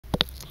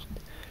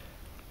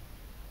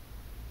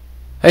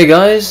Hey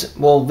guys,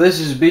 well this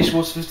is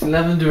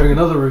BeastWars5011 doing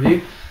another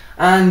review,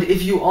 and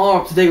if you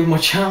are up to date with my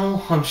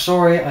channel, I'm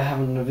sorry I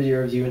haven't done a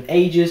video review in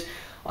ages.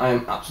 I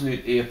am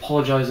absolutely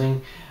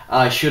apologising.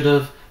 I should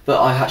have, but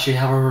I actually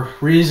have a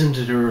reason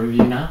to do a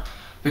review now,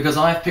 because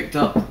I have picked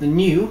up the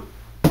new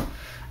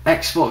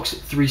Xbox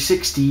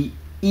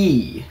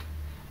 360e.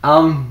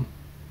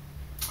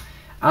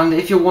 And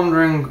if you're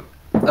wondering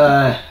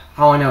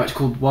how I know it's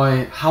called,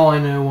 why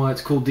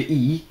it's called the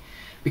E,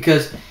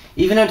 because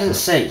even though it doesn't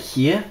say it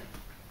here,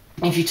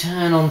 if you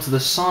turn onto the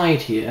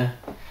side here,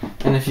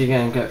 and if you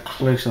get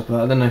close up,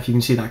 I don't know if you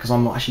can see that because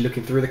I'm not actually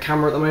looking through the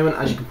camera at the moment,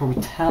 as you can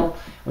probably tell.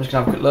 I'm just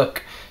going to have a quick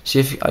look, see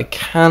if I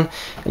can.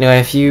 Anyway,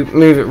 if you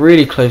move it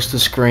really close to the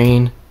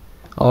screen,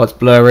 oh it's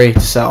blurry,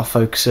 so I'll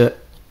focus it.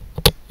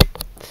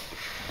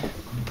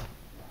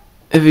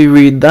 If you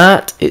read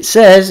that, it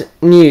says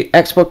new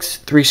Xbox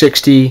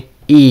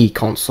 360e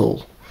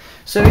console.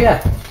 So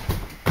yeah,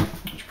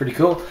 it's pretty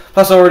cool.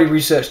 Plus I already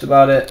researched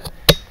about it.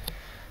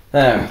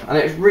 There, and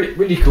it's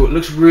really cool. It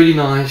looks really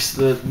nice.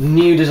 The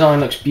new design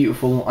looks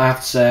beautiful, I have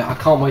to say. I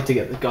can't wait to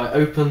get the guy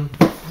open.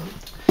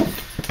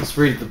 Let's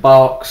read the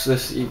box.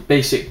 This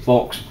basic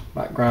box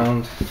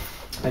background,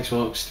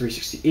 Xbox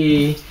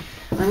 360e,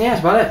 and yeah, that's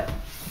about it.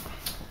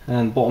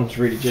 And the bottom's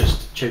really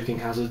just choking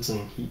hazards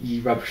and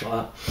rubbish like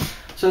that.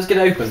 So let's get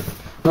it open.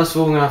 First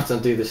of all, I'm gonna have to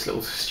undo this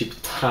little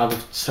stupid tab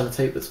of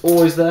sellotape that's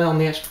always there on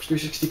the Xbox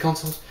 360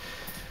 consoles.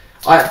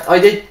 I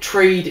did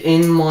trade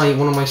in one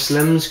of my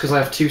Slims because I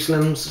have two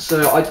Slims,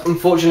 so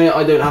unfortunately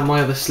I don't have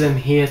my other Slim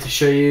here to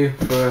show you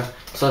for a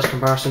size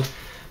comparison,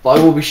 but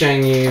I will be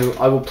showing you.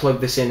 I will plug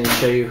this in and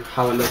show you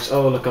how it looks.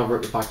 Oh look, I've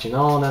ripped the packaging.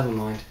 Oh never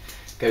mind,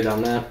 go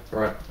down there.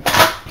 Right,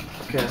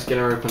 okay, let's get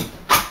her open.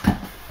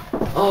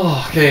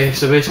 Oh, okay,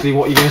 so basically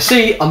what you're going to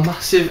see, a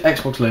massive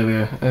Xbox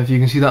logo. If you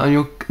can see that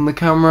on the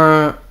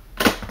camera,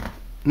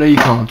 no you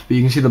can't, but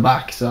you can see the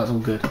back, so that's all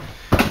good.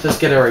 So let's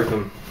get her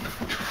open.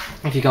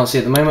 If you can't see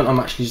at the moment, I'm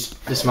actually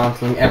just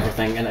dismantling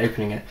everything and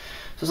opening it.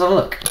 So let's have a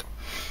look.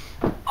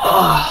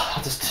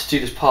 I'll just do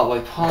this part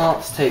by part.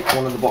 Let's take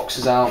one of the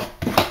boxes out.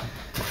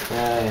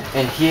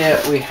 And here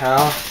we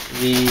have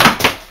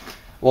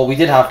well, we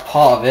did have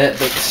part of it,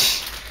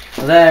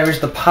 but there is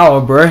the power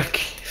brick.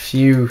 If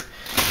you,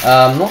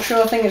 I'm not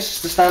sure, I think it's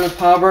just the standard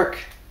power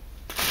brick.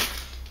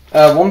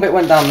 One bit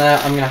went down there,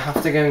 I'm going to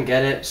have to go and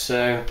get it,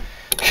 so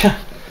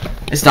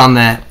it's down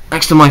there,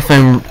 next to my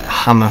foam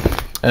hammer.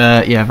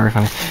 Yeah, very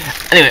funny.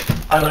 Anyway,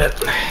 I got it.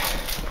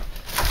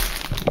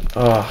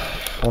 Oh,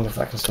 I wonder if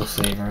I can still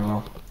see very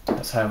well.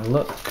 Let's have a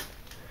look.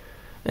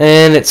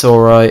 And it's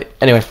alright.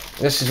 Anyway,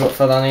 this is what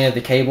fell down here,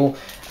 the cable.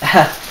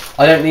 I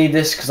don't need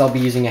this because I'll be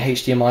using a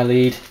HDMI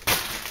lead,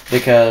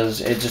 because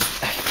it just,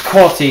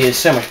 quality is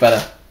so much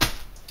better.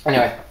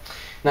 Anyway,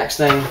 next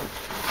thing,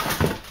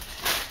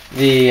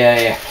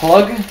 the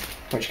plug,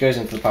 which goes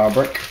into the power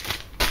brick.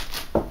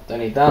 Don't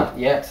need that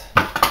yet.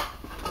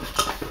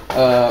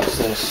 What's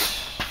this?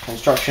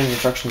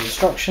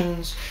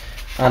 Instructions,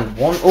 and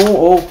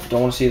oh,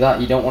 don't want to see that,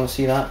 you don't want to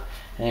see that.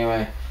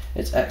 Anyway,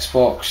 it's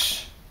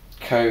Xbox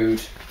code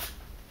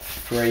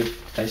free,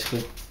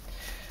 basically.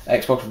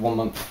 Xbox 1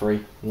 month free.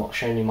 I'm not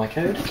showing you my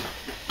code.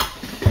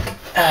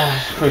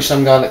 Probably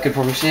some guy that could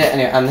probably see it.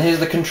 Anyway, and here's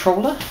the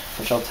controller,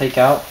 which I'll take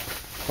out,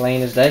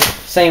 plain as day.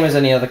 Same as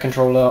any other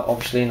controller,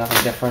 obviously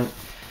nothing different.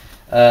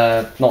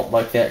 Not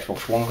like the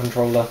Xbox One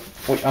controller,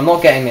 which I'm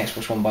not getting the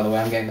Xbox One, by the way,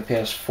 I'm getting the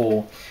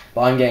PS4,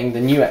 but I'm getting the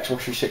new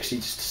Xbox 360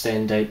 just to stay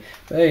in date.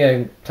 But there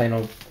you go, plain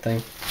old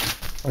thing,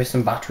 with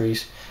some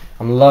batteries.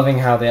 I'm loving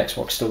how the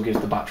Xbox still gives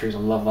the batteries, I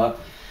love that.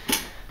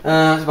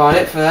 That's about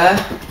it for there.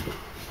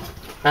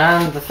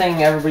 And the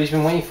thing everybody's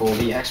been waiting for,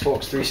 the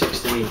Xbox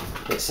 360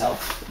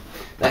 itself.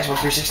 The Xbox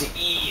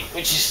 360e,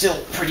 which is still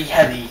pretty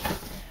heavy.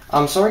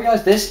 I'm sorry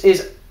guys, this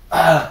is,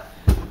 I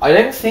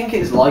don't think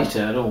it's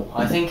lighter at all.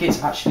 I think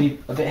it's actually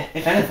a bit,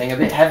 if anything, a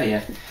bit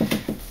heavier.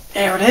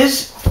 There it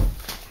is.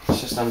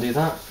 Let's just undo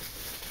that.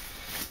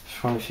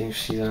 Just wonder if you can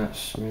see that.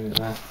 Just move it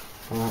there.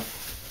 Right.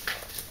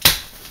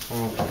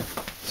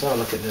 Let's have a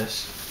look at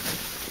this.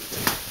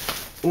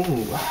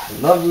 Ooh,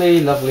 lovely,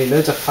 lovely.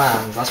 Loads of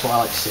fans. That's what I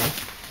like to see.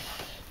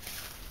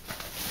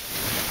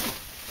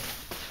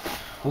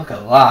 Look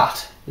at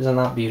that. Isn't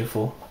that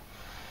beautiful?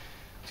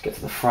 Let's get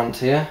to the front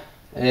here.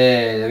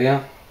 There we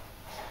are.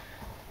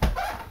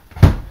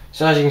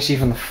 So as you can see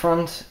from the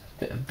front, a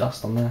bit of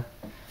dust on there.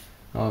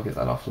 I'll get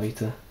that off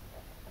later.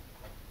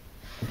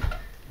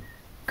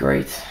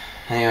 Great.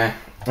 Anyway,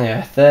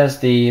 yeah, there's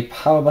the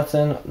power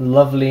button,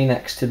 lovely,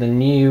 next to the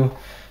new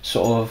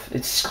sort of,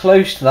 it's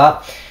close to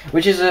that,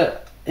 which is I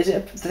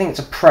think it's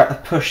a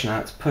push now,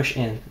 it's push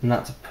in, and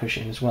that's a push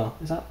in as well.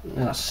 Is that?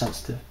 No, that's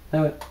sensitive.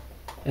 No,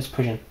 it's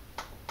pushing.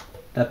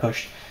 They're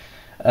pushed.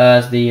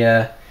 There's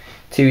the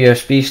two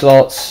USB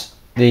slots,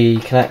 the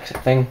connect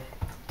thing,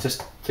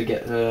 just to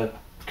get the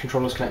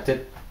controllers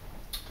connected.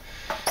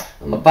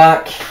 On the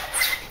back,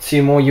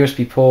 two more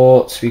USB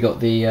ports. We got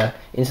the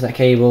internet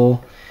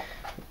cable,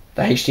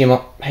 the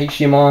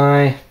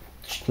HDMI.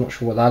 Not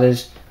sure what that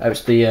is. Oh,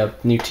 it's the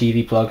new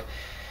TV plug,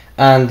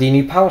 and the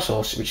new power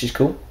source, which is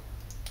cool.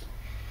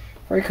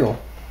 Very cool.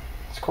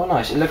 It's quite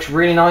nice. It looks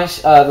really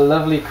nice. The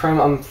lovely chrome.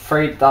 I'm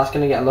afraid that's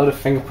going to get a load of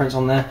fingerprints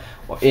on there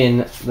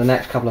in the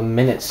next couple of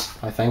minutes,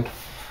 I think.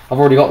 I've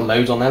already got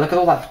loads on there. Look at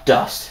all that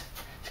dust.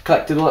 It's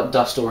collected all that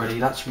dust already.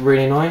 That's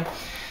really annoying.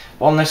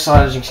 But on this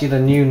side, as you can see, the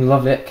new and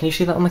lovely... Can you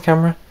see that on the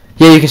camera?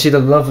 Yeah, you can see the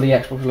lovely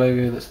Xbox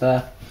logo that's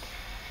there.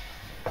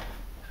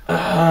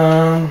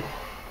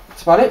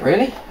 That's about it,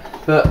 really.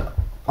 But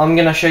I'm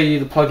going to show you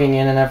the plugging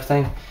in and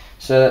everything.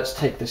 So let's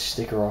take this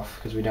sticker off,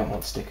 because we don't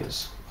want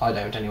stickers. I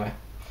don't, anyway.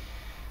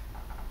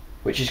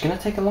 Which is going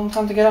to take a long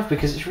time to get off,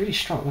 because it's really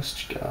strong. Let's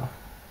just get that.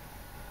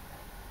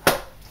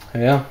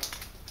 There we are.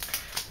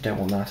 Don't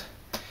want that.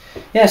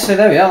 Yeah, so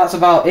there we are. That's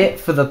about it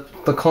for the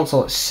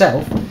console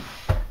itself.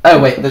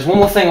 Oh wait, there's one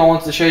more thing I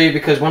wanted to show you,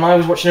 because when I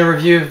was watching a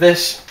review of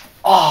this,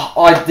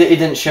 it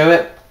didn't show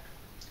it.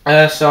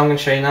 So I'm going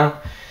to show you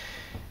now.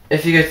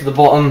 If you go to the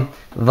bottom,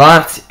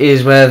 that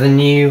is where the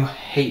new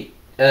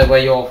where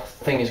your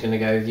thing is going to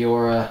go,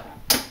 your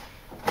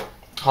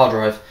hard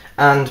drive.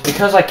 And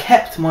because I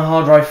kept my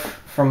hard drive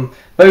from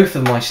both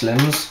of my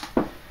Slims,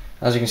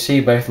 as you can see,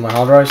 both of my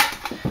hard drives,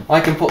 I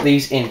can put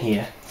these in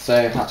here.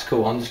 So that's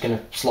cool. I'm just going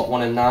to slot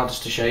one in now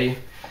just to show you.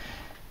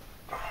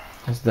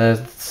 There's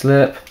the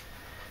slip,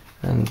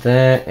 and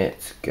there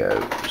it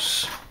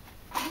goes.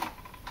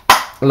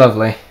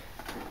 Lovely.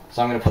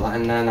 So I'm going to put that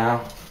in there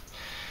now.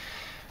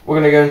 We're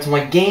going to go into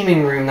my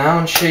gaming room now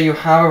and show you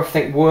how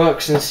everything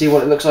works and see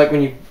what it looks like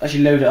when you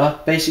actually load it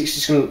up. Basically, it's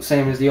just going to look the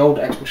same as the old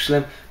Xbox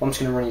Slim. I'm just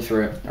going to run you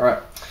through it.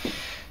 Alright.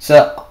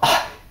 So,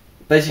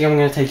 basically, I'm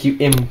going to take you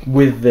in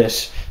with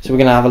this. So we're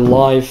going to have a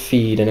live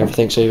feed and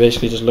everything. So you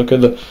basically just look at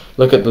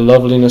the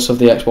loveliness of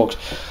the Xbox.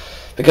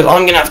 Because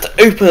I'm going to have to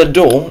open the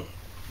door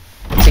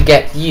to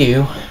get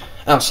you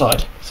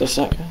outside. So a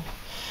second.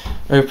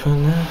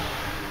 Open there.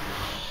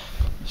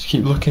 Just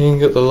keep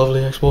looking at the lovely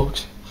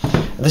Xbox.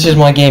 This is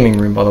my gaming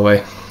room, by the way.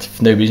 If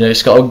nobody knows,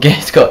 it's got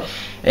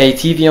a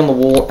TV on the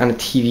wall and a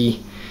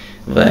TV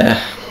there.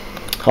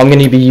 I'm going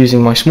to be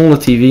using my smaller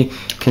TV,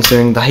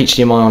 considering the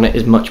HDMI on it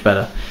is much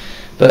better.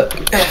 But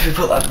if we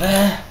put that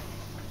there,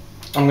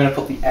 I'm going to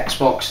put the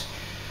Xbox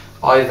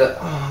either...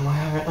 Oh, am I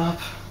having it up?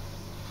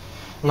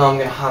 No, I'm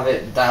going to have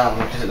it down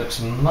because it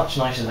looks much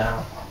nicer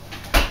down.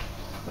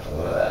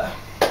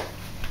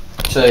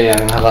 So yeah, I'm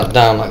going to have that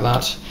down like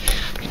that.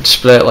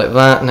 Display it like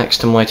that next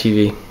to my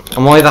TV.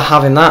 I'm either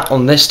having that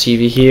on this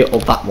TV here or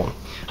that one. I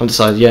haven't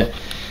decided yet.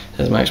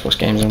 There's my Xbox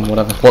games and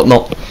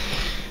whatnot.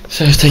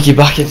 So let's take you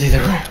back into the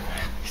room.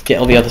 Let's get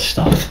all the other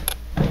stuff.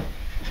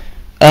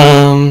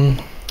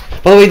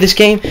 By the way, this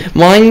game,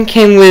 mine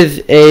came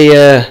with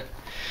a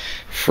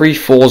free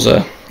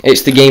Forza.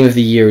 It's the Game of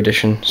the Year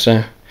edition,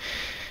 so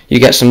you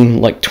get some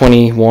like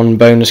 21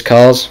 bonus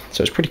cars.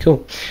 So it's pretty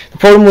cool. The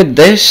problem with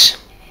this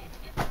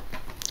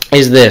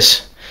is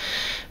this,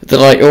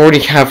 that I already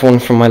have one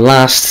from my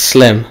last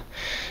Slim.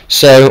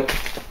 So,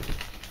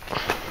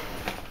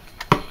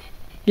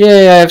 yeah,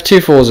 I have two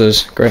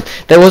Forzas. Great.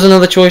 There was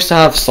another choice to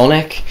have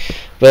Sonic,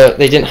 but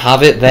they didn't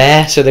have it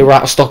there, so they were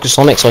out of stock of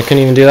Sonic, so I couldn't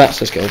even do that.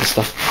 So let's get all this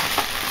stuff.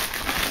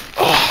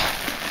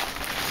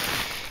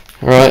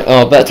 Alright,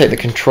 I better take the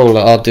controller.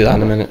 I'll do that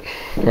in a minute.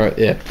 Alright,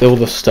 yeah, all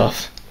the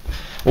stuff.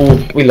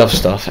 We love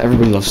stuff.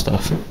 Everybody loves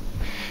stuff.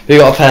 We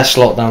got a pair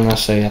slot down there,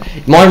 so yeah.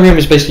 My room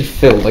is basically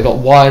filled. I got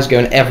wires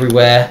going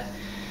everywhere.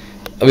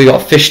 We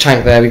got a fish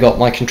tank there, we got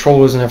my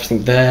controllers and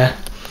everything there.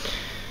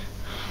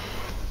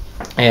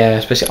 Yeah,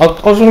 it's basically, I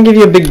was going to give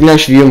you a big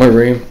nice view of my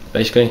room,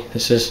 basically.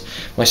 This is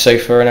my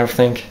sofa and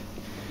everything.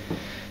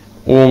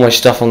 All my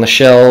stuff on the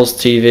shelves,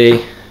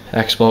 TV,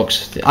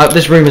 Xbox.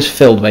 This room is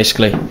filled,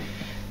 basically.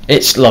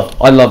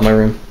 I love my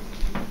room.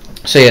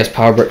 So yeah, it's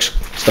power bricks,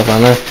 stuff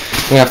down there. I'm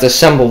going to have to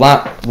assemble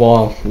that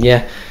while,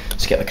 yeah,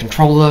 let's get the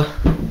controller.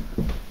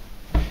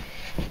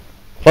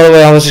 By the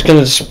way, I was just going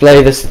to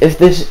display this. If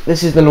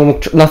this is the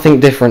normal, nothing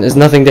different. There's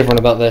nothing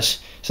different about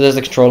this. So there's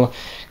the controller,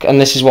 and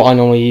this is what I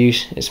normally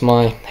use. It's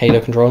my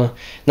Halo controller.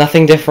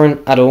 Nothing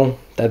different at all.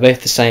 They're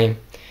both the same,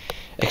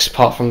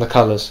 apart from the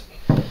colours.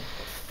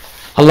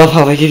 I love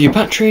how they give you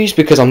batteries,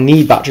 because I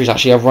need batteries.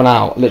 Actually, I've run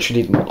out.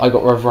 Literally,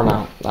 I've run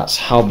out. That's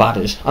how bad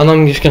it is. And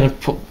I'm just going to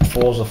put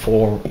Forza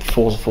 4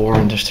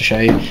 in just to show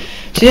you.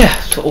 So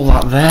yeah, put all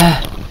that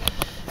there.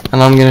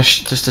 And I'm going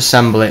to just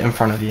assemble it in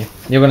front of you.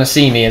 You're going to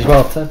see me as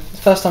well. It's the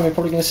first time you're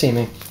probably going to see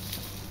me.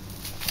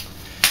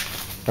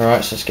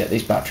 Alright, so let's get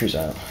these batteries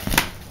out.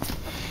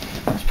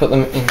 Let's put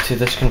them into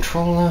this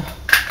controller.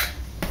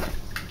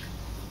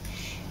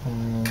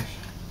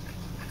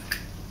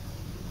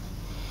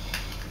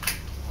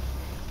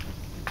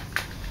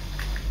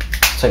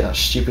 Take that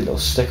stupid little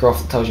sticker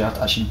off that tells you how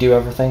to actually do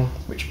everything,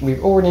 which we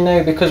already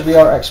know because we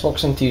are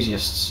Xbox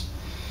enthusiasts.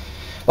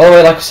 By the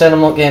way, like I said,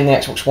 I'm not getting the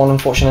Xbox One,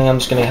 unfortunately. I'm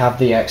just going to have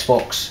the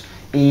Xbox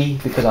E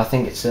because I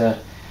think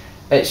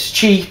it's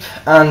cheap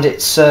and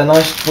it's a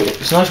nice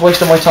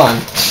waste of my time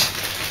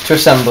to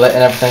assemble it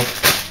and everything.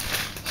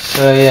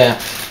 So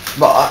yeah,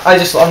 but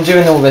I'm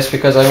doing all this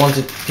because I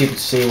wanted people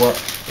to see what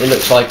it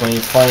looks like when you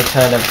finally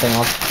turn everything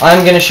on.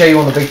 I'm going to show you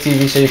on the big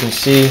TV so you can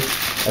see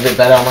a bit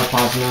better on my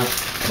plasma,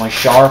 my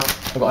Sharp.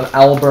 I've got an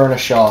Alba and a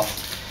Sharp.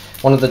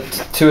 one of the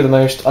two of the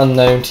most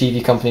unknown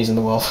TV companies in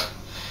the world.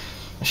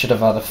 I should have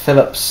had a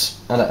Philips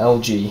and an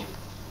LG,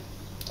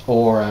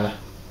 or a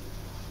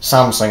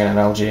Samsung and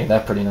an LG. They're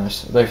pretty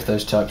nice. Both of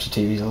those types of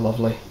TVs are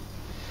lovely.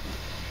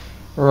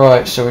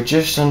 Right, so we're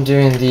just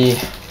undoing the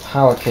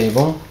power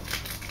cable.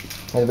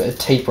 With a bit of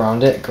tape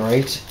around it.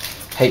 Great.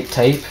 Hate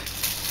tape.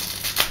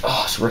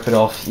 Oh, let's rip it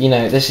off. You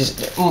know, this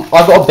is... I've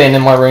got a bin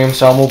in my room,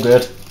 so I'm all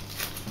good.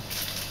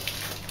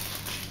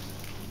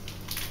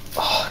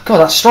 Oh, God,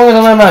 that's stronger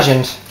than I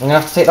imagined. I'm going to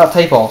have to take that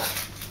tape off.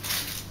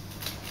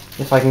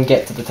 If I can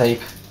get to the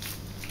tape.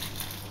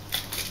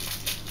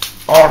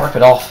 Oh, I'll rip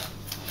it off.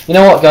 You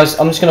know what, guys?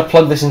 I'm just going to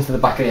plug this into the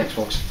back of the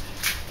Xbox.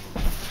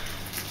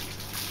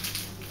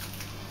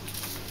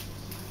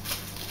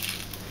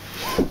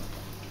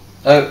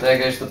 Oh, there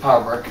goes the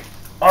power brick.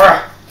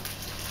 Arrgh!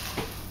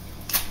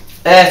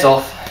 It's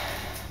off.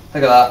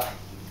 Look at that.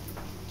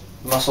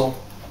 Muscle.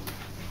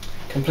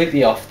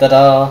 Completely off.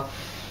 Ta-da!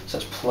 So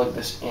let's plug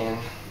this in.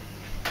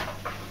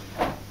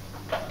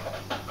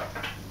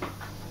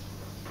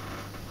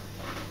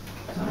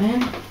 Is that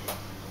in?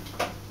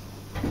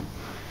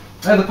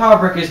 Oh, the power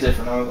brick is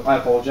different. I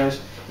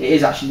apologise. It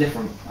is actually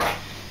different.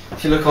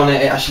 If you look on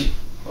it, it actually...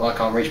 Well, I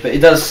can't reach, but it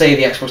does say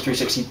the Xbox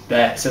 360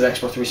 there. It says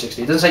Xbox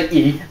 360. It doesn't say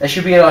E. There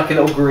should be like a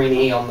little green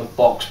E on the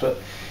box, but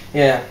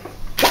yeah.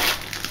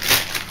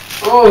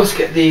 Oh, let's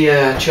get the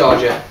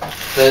charger.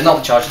 Not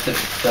the charger, the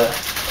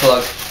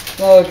plug.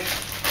 Plug.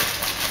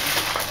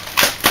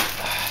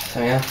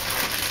 There we are.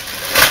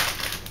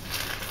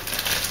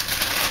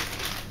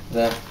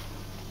 There.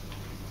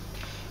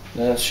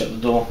 Let's shut the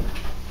door.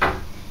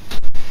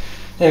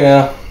 There we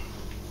are.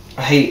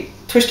 I hate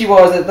twisty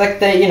wires.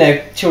 They, you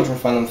know, children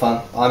find them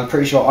fun. I'm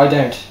pretty sure I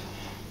don't.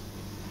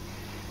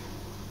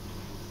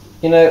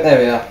 You know, there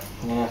we are.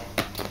 Yeah.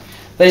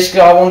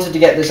 Basically, I wanted to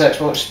get this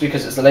Xbox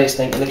because it's the latest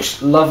thing. It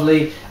looks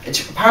lovely.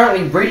 It's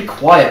apparently really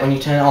quiet when you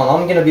turn it on.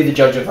 I'm going to be the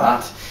judge of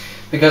that,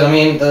 because I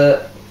mean,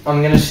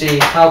 I'm going to see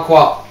how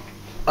quiet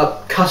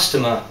a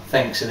customer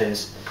thinks it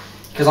is.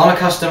 Because I'm a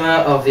customer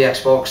of the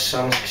Xbox, so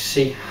I'm going to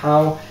see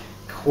how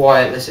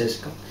quiet this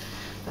is.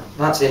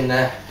 That's in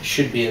there. It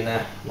should be in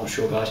there. I'm not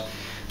sure, guys.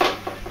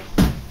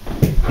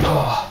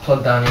 Oh,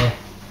 plug down here.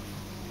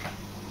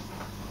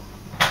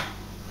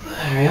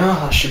 There we are.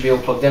 That should be all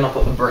plugged in. I'll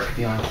put the brick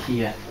behind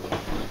here.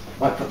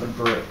 Might put the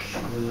brick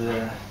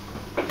there.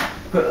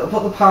 Put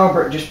the power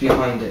brick just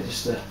behind it,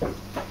 just to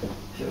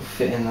it'll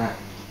fit in there.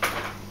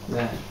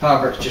 There.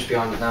 Power brick's just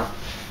behind it now.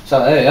 So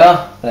there we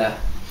are. There.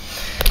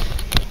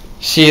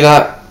 See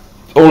that?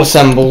 All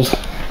assembled.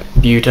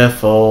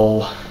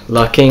 Beautiful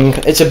looking.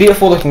 It's a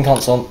beautiful looking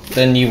console.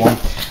 The new one.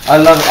 I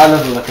love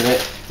the look of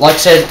it. Like I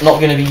said, not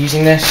going to be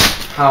using this.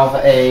 Have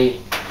a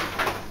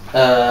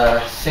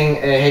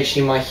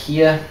HDMI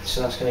here,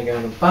 so that's going to go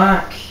in the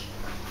back.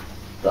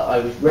 That I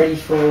was ready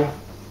for.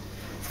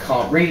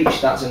 Can't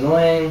reach. That's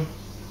annoying.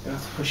 I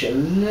have to push it a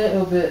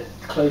little bit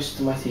closer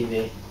to my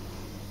TV.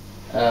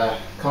 Can't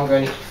go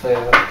any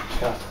further. Just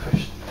gonna have to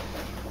push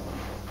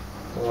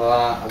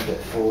that a bit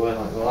forward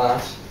like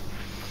that.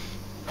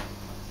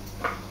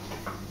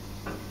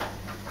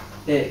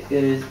 It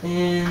goes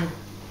in.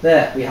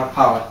 There, we have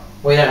power.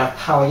 We don't have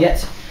power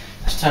yet.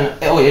 Let's turn it.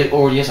 Oh, it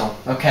already is on.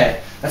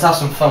 Okay, let's have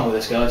some fun with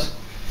this, guys.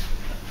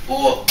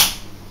 Oh.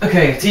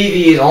 Okay,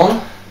 TV is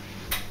on.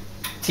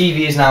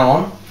 TV is now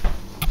on.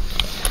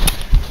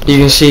 You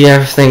can see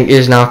everything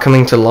is now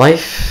coming to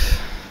life.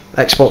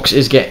 Xbox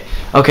is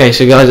Okay,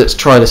 so guys, let's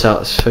try this out.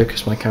 Let's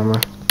focus my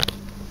camera.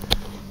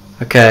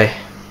 Okay.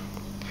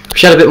 We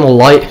should add a bit more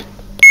light.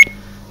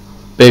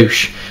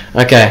 Boosh.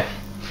 Okay.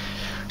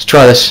 Let's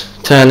try this.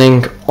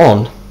 Turning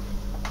on.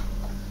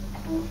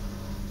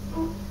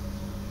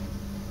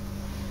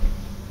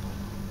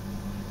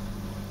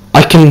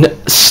 I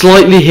can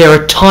slightly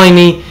hear a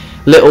tiny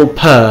little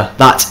purr.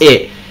 That's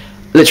it.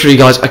 Literally,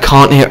 guys, I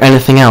can't hear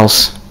anything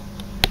else.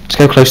 Let's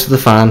go close to the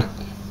fan.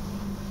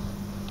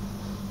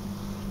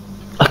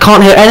 I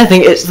can't hear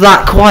anything. It's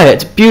that quiet.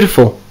 It's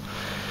beautiful.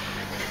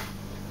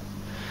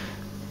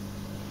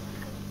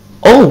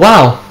 Oh,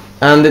 wow.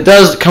 And it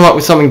does come up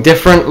with something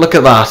different. Look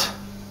at that.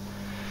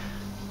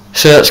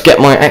 So let's get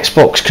my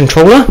Xbox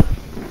controller.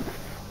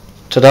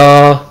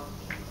 Ta-da.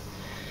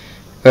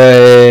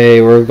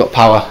 Hey, we've got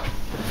power.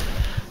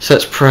 So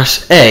let's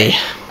press A.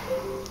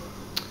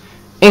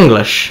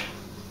 English.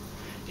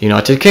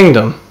 United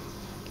Kingdom.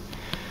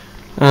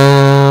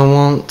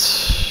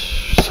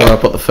 Sorry, I'll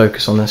put the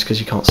focus on this because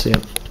you can't see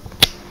it.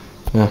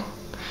 Yeah.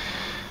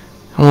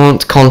 I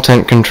want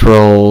content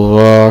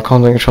control.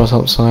 Content controls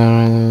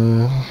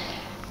outside.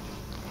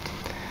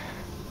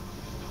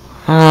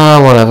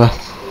 Whatever.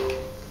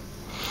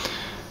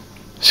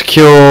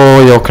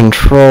 Secure your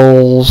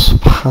controls.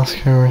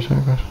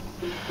 Passcode.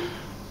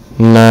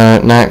 No,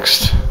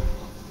 next.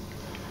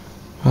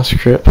 Let's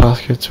create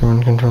passcode to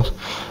run controls.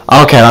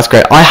 Okay, that's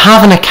great. I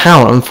have an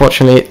account,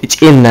 unfortunately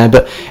it's in there,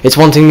 but it's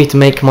wanting me to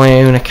make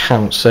my own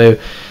account, so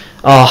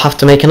I'll have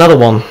to make another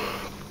one.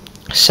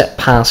 Set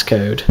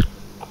passcode.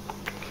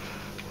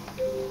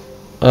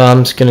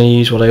 I'm just going to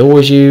use what I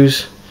always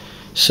use.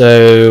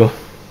 So,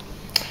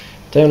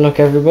 Don't look,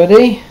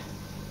 everybody.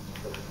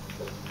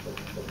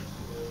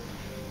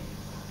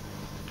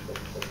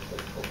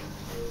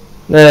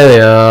 There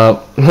we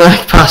are.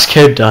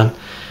 Passcode done.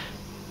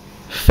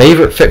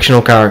 Favorite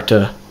fictional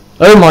character.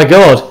 Oh my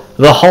god,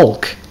 the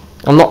Hulk.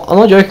 I'm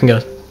not joking,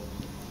 guys.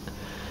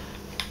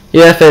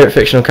 Yeah, favorite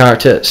fictional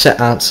character. Set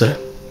answer.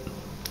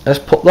 Let's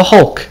put the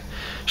Hulk.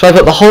 Shall I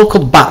put the Hulk or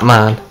the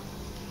Batman?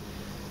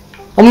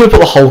 I'm gonna put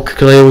the Hulk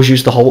because I always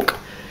use the Hulk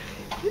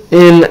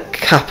in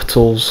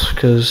capitals.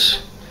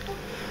 Because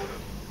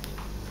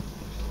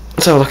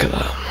let's have a look at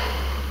that.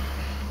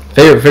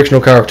 Favorite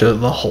fictional character,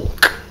 the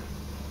Hulk.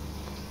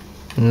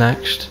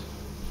 Next.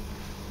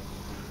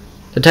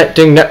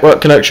 Detecting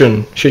network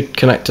connection. Should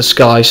connect to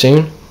Sky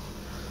soon.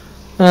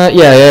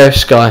 Yeah,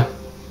 Sky.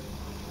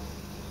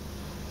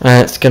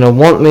 And it's going to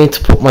want me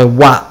to put my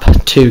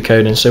WAP2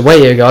 code in. So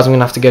wait here, guys, I'm going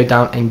to have to go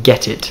down and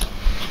get it.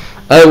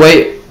 Oh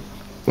wait,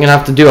 I'm going to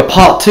have to do a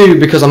part 2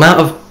 because I'm out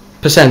of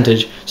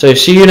percentage. So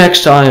see you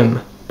next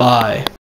time. Bye.